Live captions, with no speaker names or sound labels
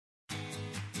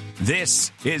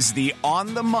This is the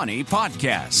On the Money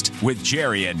podcast with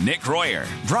Jerry and Nick Royer,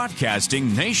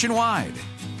 broadcasting nationwide.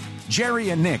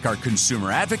 Jerry and Nick are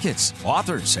consumer advocates,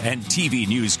 authors, and TV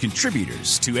news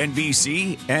contributors to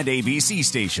NBC and ABC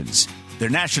stations. Their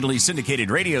nationally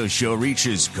syndicated radio show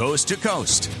reaches coast to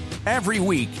coast. Every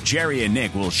week, Jerry and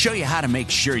Nick will show you how to make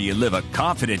sure you live a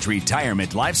confident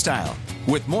retirement lifestyle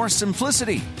with more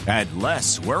simplicity and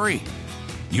less worry.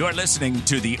 You're listening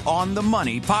to the On the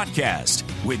Money podcast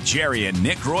with Jerry and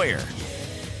Nick Royer.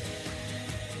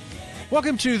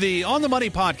 Welcome to the On the Money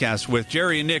podcast with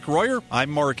Jerry and Nick Royer. I'm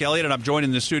Mark Elliott, and I'm joined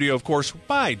in the studio, of course,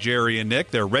 by Jerry and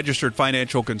Nick. They're registered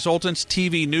financial consultants,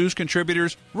 TV news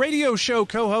contributors, radio show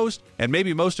co-hosts, and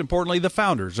maybe most importantly, the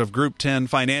founders of Group 10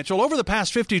 Financial. Over the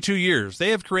past 52 years,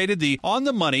 they have created the On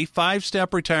the Money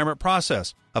 5-step retirement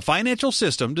process, a financial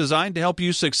system designed to help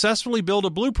you successfully build a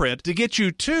blueprint to get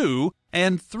you to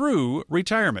and through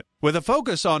retirement. With a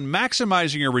focus on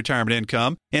maximizing your retirement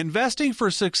income, investing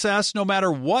for success no matter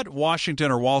what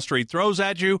Washington or Wall Street throws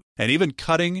at you, and even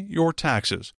cutting your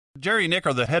taxes. Jerry and Nick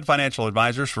are the head financial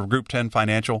advisors for Group 10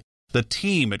 Financial. The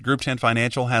team at Group 10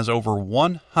 Financial has over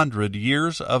 100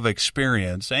 years of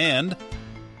experience, and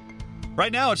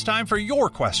right now it's time for your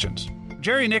questions.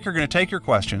 Jerry and Nick are going to take your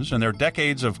questions and their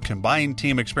decades of combined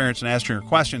team experience in answering your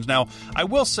questions. Now, I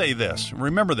will say this.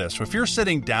 Remember this. If you're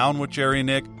sitting down with Jerry and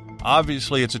Nick,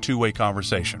 obviously it's a two-way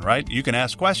conversation, right? You can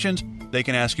ask questions, they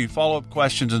can ask you follow-up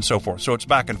questions, and so forth. So it's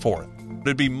back and forth.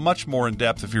 It'd be much more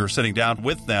in-depth if you were sitting down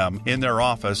with them in their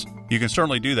office. You can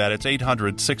certainly do that. It's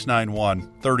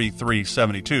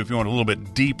 800-691-3372 if you want a little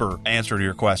bit deeper answer to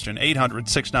your question.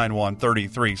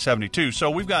 800-691-3372. So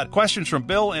we've got questions from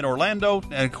Bill in Orlando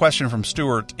and a question from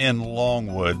Stuart in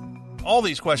Longwood. All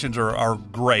these questions are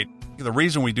great. The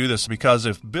reason we do this is because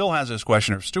if Bill has this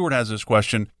question, or if Stuart has this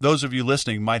question, those of you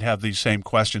listening might have these same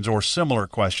questions or similar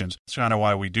questions. That's kind of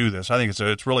why we do this. I think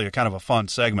it's really a kind of a fun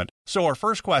segment. So our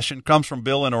first question comes from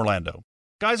Bill in Orlando.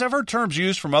 Guys, I've heard terms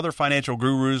used from other financial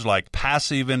gurus like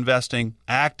passive investing,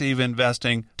 active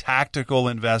investing, tactical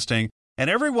investing, and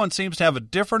everyone seems to have a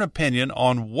different opinion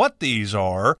on what these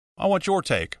are. I want your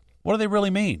take. What do they really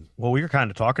mean? Well, we were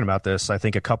kind of talking about this, I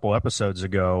think, a couple episodes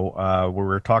ago, where we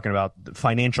were talking about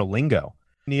financial lingo.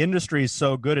 The industry is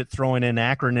so good at throwing in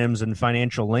acronyms and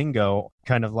financial lingo,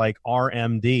 kind of like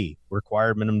RMD,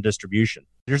 required minimum distribution.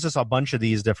 There's just a bunch of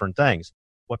these different things.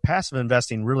 What passive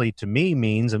investing really, to me,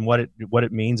 means, and what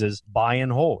it means is buy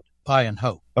and hold. Buy and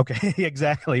hope. Okay,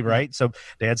 exactly, right? So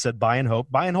Dad said buy and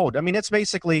hope, buy and hold. I mean, it's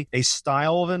basically a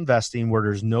style of investing where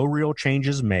there's no real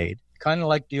changes made. Kind of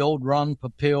like the old Ron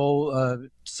Popeil,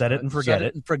 set it and forget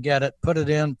it. Put it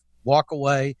in, walk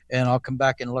away, and I'll come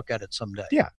back and look at it someday.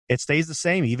 Yeah, it stays the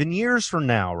same even years from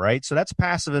now, right? So that's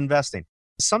passive investing.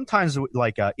 Sometimes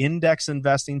like index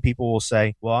investing, people will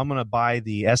say, well, I'm going to buy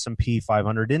the S&P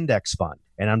 500 index fund,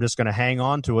 and I'm just going to hang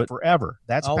on to it forever.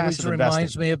 That's passive investing.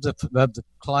 Always reminds me of the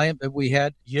client that we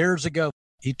had years ago.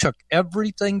 He took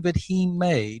everything that he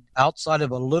made outside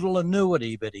of a little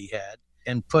annuity that he had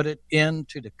and put it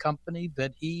into the company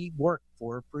that he worked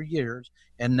for years,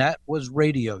 and that was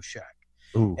Radio Shack.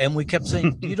 Ooh. And we kept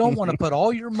saying, you don't want to put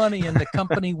all your money in the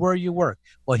company where you work.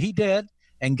 Well, he did,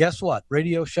 and guess what?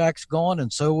 Radio Shack's gone,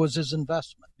 and so was his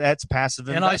investment. That's passive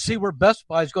investing. And I see where Best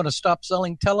Buy is going to stop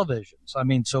selling televisions. I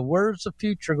mean, so where's the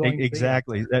future going to be?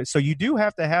 Exactly. So you do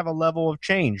have to have a level of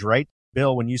change, right?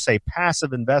 Bill, when you say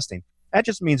passive investing, that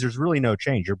just means there's really no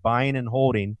change. You're buying and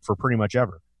holding for pretty much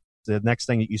ever. The next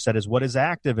thing that you said is, what is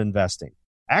active investing?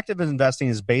 Active investing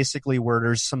is basically where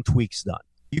there's some tweaks done.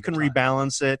 You can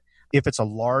rebalance it. If it's a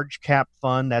large cap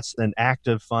fund, that's an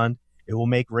active fund. It will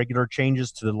make regular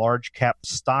changes to the large cap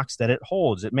stocks that it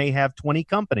holds. It may have 20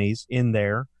 companies in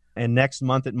there, and next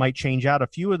month it might change out a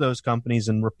few of those companies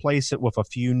and replace it with a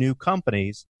few new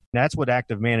companies. That's what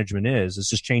active management is. It's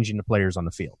just changing the players on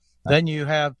the field. Then you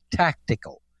have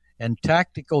tactical. And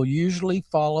tactical usually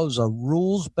follows a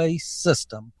rules-based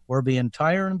system where the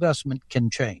entire investment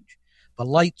can change. The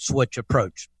light switch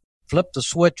approach. Flip the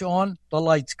switch on, the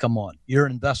lights come on. You're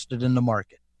invested in the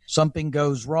market. Something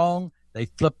goes wrong, they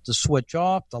flip the switch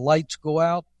off, the lights go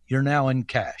out, you're now in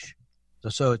cash.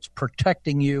 So it's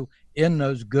protecting you in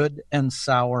those good and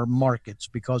sour markets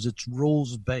because it's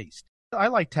rules-based. I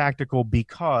like tactical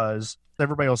because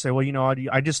everybody will say, well, you know,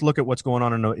 I just look at what's going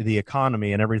on in the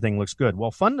economy and everything looks good. Well,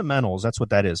 fundamentals, that's what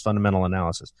that is, fundamental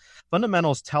analysis.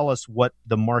 Fundamentals tell us what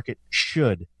the market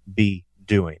should be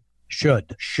doing.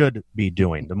 Should be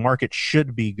doing. The market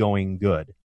should be going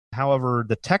good. However,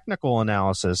 the technical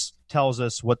analysis tells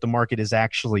us what the market is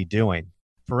actually doing.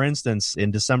 For instance,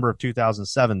 in December of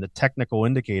 2007, the technical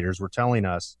indicators were telling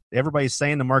us, everybody's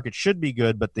saying the market should be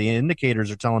good, but the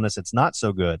indicators are telling us it's not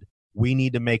so good. we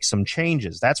need to make some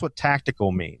changes. That's what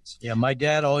tactical means. Yeah, my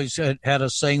dad always had a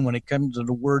saying when it comes to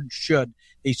the word should.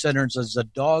 He said, a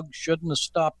dog shouldn't have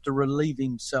stopped to relieve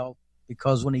himself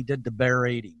because when he did, the bear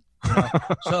ate him.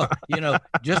 So,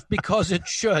 just because it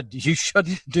should, you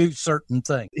shouldn't do certain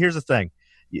things. Here's the thing.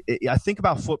 I think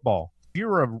about football. If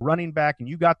you're a running back and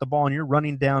you got the ball and you're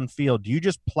running downfield, do you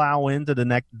just plow into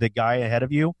the guy ahead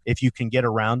of you if you can get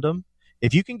around him?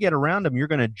 If you can get around him, you're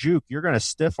going to juke, you're going to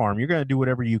stiff arm, you're going to do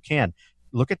whatever you can.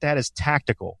 Look at that as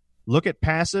tactical. Look at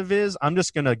passive is, I'm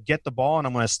just going to get the ball and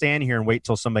I'm going to stand here and wait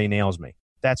till somebody nails me.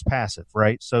 That's passive,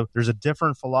 right? So there's a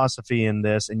different philosophy in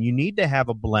this, and you need to have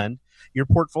a blend. Your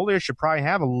portfolio should probably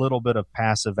have a little bit of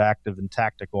passive, active, and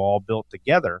tactical all built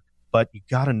together, but you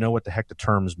got to know what the heck the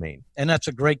terms mean. And that's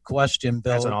a great question,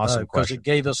 Bill. That's an awesome question. Because it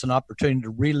gave us an opportunity to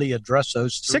really address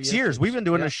those 6 years. We've been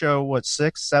doing this show,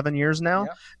 6, 7 years now?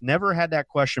 Yeah. Never had that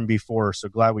question before, so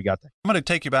glad we got that. I'm going to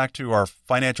take you back to our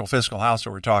financial fiscal house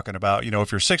that we're talking about.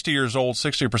 If you're 60 years old,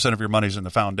 60% of your money's in the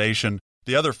foundation.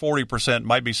 The other 40%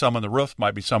 might be some on the roof,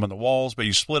 might be some on the walls, but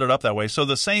you split it up that way. So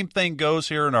the same thing goes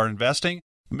here in our investing.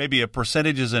 Maybe a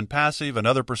percentage is in passive,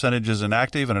 another percentage is in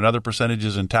active, and another percentage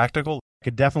is in tactical. It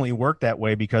could definitely work that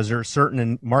way because there are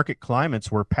certain market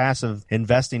climates where passive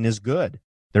investing is good.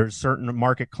 There's certain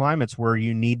market climates where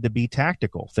you need to be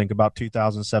tactical. Think about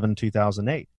 2007,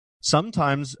 2008.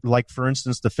 Sometimes, like for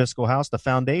instance, the fiscal house, the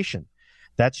foundation,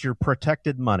 that's your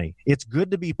protected money. It's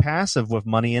good to be passive with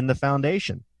money in the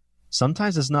foundation.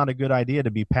 Sometimes it's not a good idea to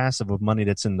be passive with money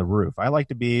that's in the roof. I like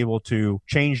to be able to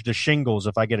change the shingles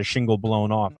if I get a shingle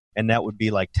blown off, and that would be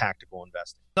like tactical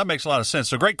investing. That makes a lot of sense.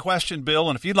 So great question, Bill.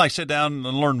 And if you'd like to sit down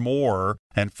and learn more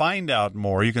and find out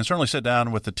more, you can certainly sit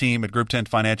down with the team at Group 10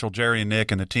 Financial, Jerry and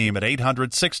Nick and the team at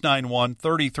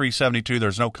 800-691-3372.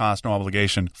 There's no cost, no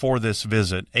obligation for this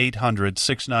visit,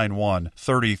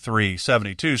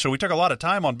 800-691-3372. So we took a lot of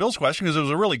time on Bill's question because it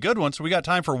was a really good one. So we got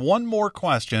time for one more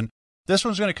question. This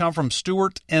one's going to come from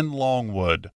Stuart in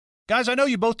Longwood. Guys, I know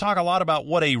you both talk a lot about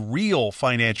what a real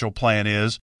financial plan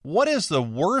is. What is the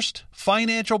worst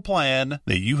financial plan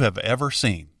that you have ever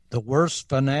seen? The worst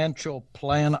financial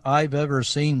plan I've ever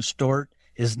seen, Stuart,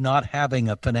 is not having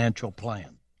a financial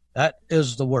plan. That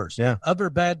is the worst. Yeah.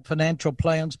 Other bad financial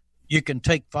plans, you can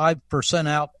take 5%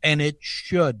 out, and it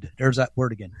should. There's that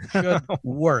word again. Should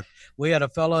work. We had a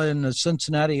fellow in the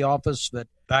Cincinnati office that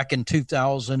back in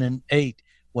 2008,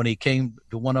 when he came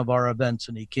to one of our events,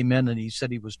 and he came in and he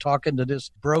said he was talking to this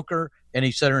broker, and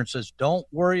he says, don't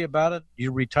worry about it.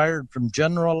 You retired from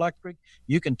General Electric.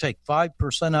 You can take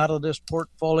 5% out of this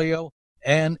portfolio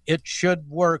and it should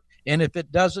work. And if it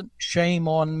doesn't, shame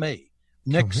on me.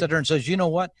 Nick sits there and says, you know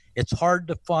what? It's hard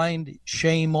to find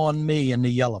shame on me in the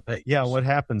yellow pages. Yeah, what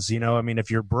happens? If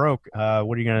you're broke, what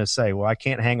are you going to say? Well, I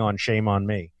can't hang on shame on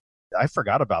me. I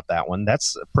forgot about that one.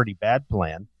 That's a pretty bad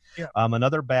plan. Yeah.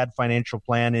 Another bad financial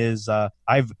plan is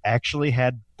I've actually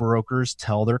had brokers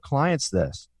tell their clients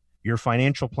this. Your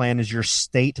financial plan is your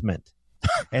statement.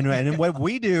 and what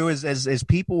we do is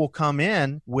people will come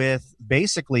in with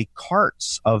basically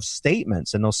carts of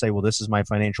statements, and they'll say, well, this is my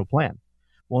financial plan.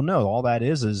 Well, no, all that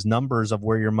is numbers of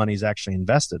where your money's actually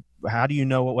invested. How do you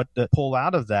know what to pull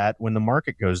out of that when the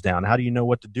market goes down? How do you know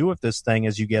what to do with this thing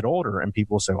as you get older? And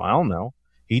people say, well, I don't know.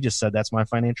 He just said that's my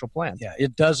financial plan. Yeah,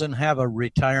 it doesn't have a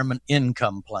retirement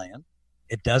income plan.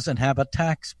 It doesn't have a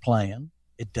tax plan.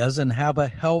 It doesn't have a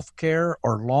health care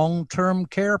or long-term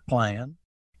care plan.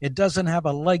 It doesn't have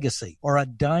a legacy or a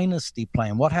dynasty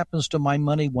plan. What happens to my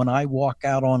money when I walk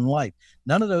out on life?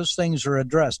 None of those things are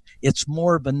addressed. It's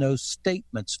more than those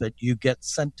statements that you get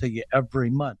sent to you every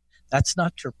month. That's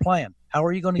not your plan. How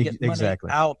are you going to get money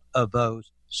out of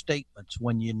those statements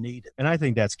when you need it? And I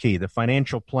think that's key. The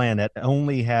financial plan that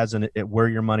only has where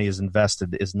your money is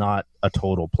invested is not a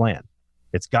total plan.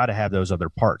 It's got to have those other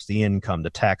parts, the income, the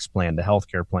tax plan, the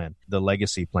healthcare plan, the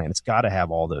legacy plan. It's got to have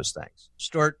all those things.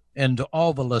 Stuart, and to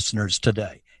all the listeners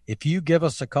today, if you give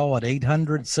us a call at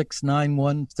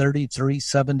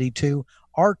 800-691-3372,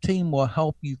 our team will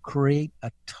help you create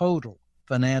a total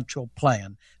financial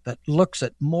plan that looks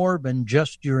at more than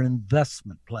just your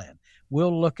investment plan.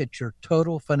 We'll look at your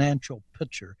total financial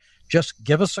picture. Just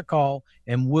give us a call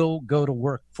and we'll go to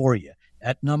work for you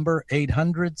at number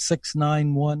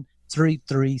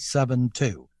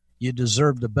 800-691-3372. You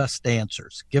deserve the best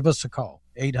answers. Give us a call,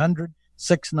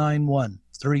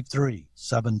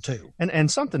 800-691-3372.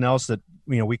 And something else that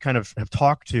we kind of have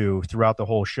talked to throughout the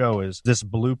whole show is this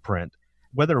blueprint.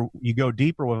 Whether you go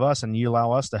deeper with us and you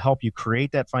allow us to help you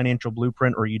create that financial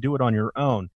blueprint or you do it on your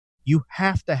own, you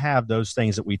have to have those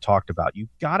things that we talked about. You've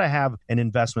got to have an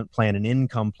investment plan, an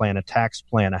income plan, a tax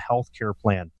plan, a healthcare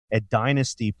plan. a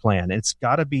dynasty plan. It's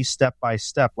got to be step by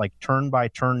step, like turn by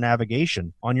turn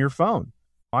navigation on your phone.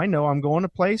 I know I'm going to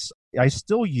place. I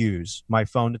still use my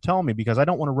phone to tell me because I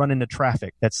don't want to run into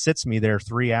traffic that sits me there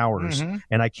 3 hours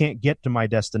and I can't get to my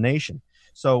destination.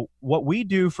 So what we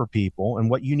do for people and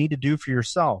what you need to do for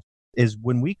yourself is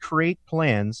when we create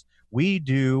plans, we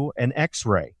do an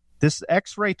X-ray. This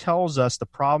X-ray tells us the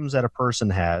problems that a person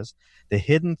has, the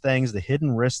hidden things, the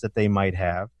hidden risks that they might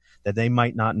have, that they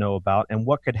might not know about, and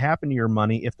what could happen to your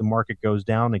money if the market goes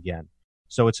down again.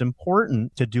 So it's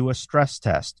important to do a stress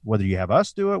test. Whether you have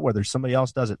us do it, whether somebody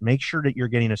else does it, make sure that you're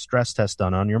getting a stress test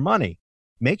done on your money.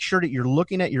 Make sure that you're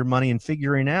looking at your money and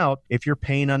figuring out if you're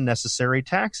paying unnecessary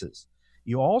taxes.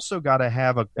 You also got to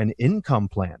have an income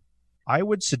plan. I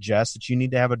would suggest that you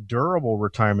need to have a durable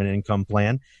retirement income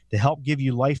plan to help give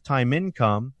you lifetime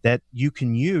income that you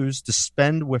can use to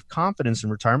spend with confidence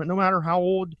in retirement, no matter how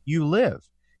old you live.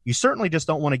 You certainly just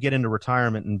don't want to get into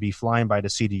retirement and be flying by the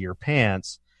seat of your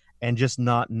pants and just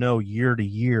not know year to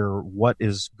year what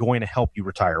is going to help you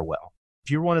retire well. If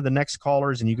you're one of the next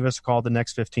callers and you give us a call the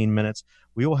next 15 minutes,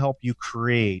 we will help you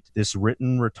create this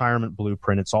written retirement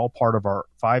blueprint. It's all part of our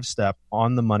 5-step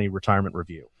on the money retirement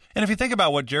review. And if you think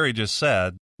about what Jerry just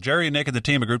said, Jerry and Nick and the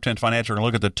team at Group 10 Financial are going to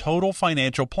look at the total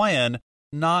financial plan,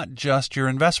 not just your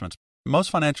investments.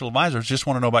 Most financial advisors just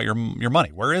want to know about your money.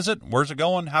 Where is it? Where's it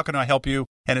going? How can I help you?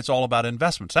 And it's all about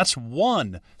investments. That's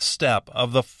one step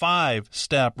of the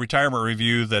 5-step retirement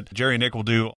review that Jerry and Nick will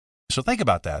do. So think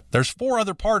about that. There's 4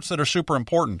 other parts that are super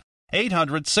important.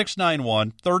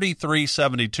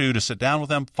 800-691-3372 to sit down with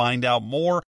them, find out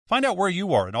more, find out where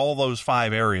you are in all those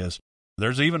 5 areas.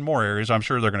 There's even more areas I'm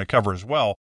sure they're going to cover as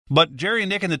well. But Jerry and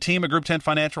Nick and the team at Group 10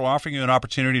 Financial are offering you an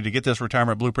opportunity to get this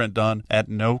retirement blueprint done at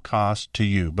no cost to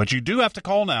you. But you do have to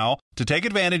call now to take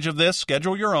advantage of this.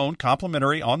 Schedule your own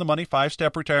complimentary on-the-money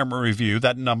 5-step retirement review.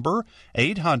 That number,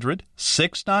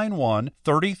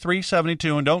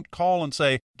 800-691-3372. And don't call and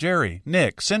say, Jerry,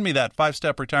 Nick, send me that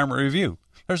 5-step retirement review.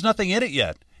 There's nothing in it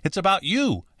yet. It's about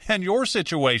you and your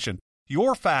situation.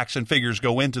 Your facts and figures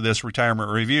go into this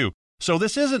retirement review. So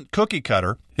this isn't cookie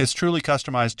cutter. It's truly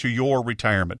customized to your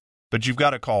retirement. But you've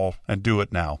got to call and do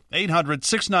it now.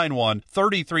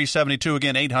 800-691-3372.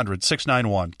 Again,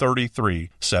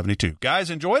 800-691-3372. Guys,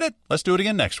 enjoyed it? Let's do it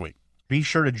again next week. Be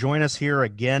sure to join us here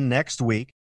again next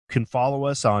week. You can follow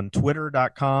us on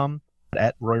twitter.com,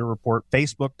 at Royer Report,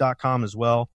 facebook.com as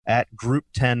well, at Group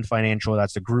 10 Financial.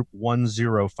 That's the Group 10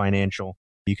 Financial.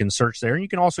 You can search there. And you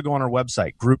can also go on our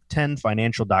website,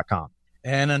 group10financial.com.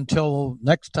 And until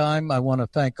next time, I want to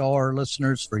thank all our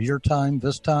listeners for your time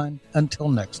this time. Until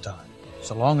next time.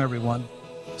 So long, everyone.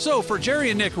 So for Jerry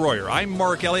and Nick Royer, I'm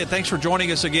Mark Elliott. Thanks for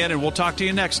joining us again, and we'll talk to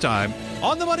you next time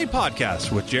on The Money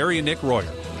Podcast with Jerry and Nick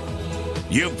Royer.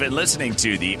 You've been listening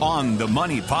to the On the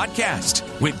Money Podcast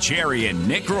with Jerry and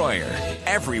Nick Royer.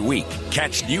 Every week,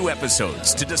 catch new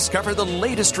episodes to discover the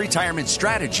latest retirement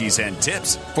strategies and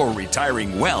tips for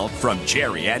retiring well from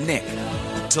Jerry and Nick.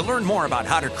 To learn more about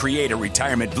how to create a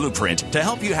retirement blueprint to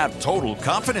help you have total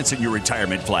confidence in your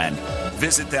retirement plan,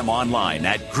 visit them online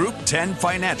at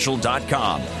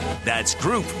group10financial.com. That's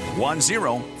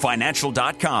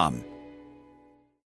group10financial.com.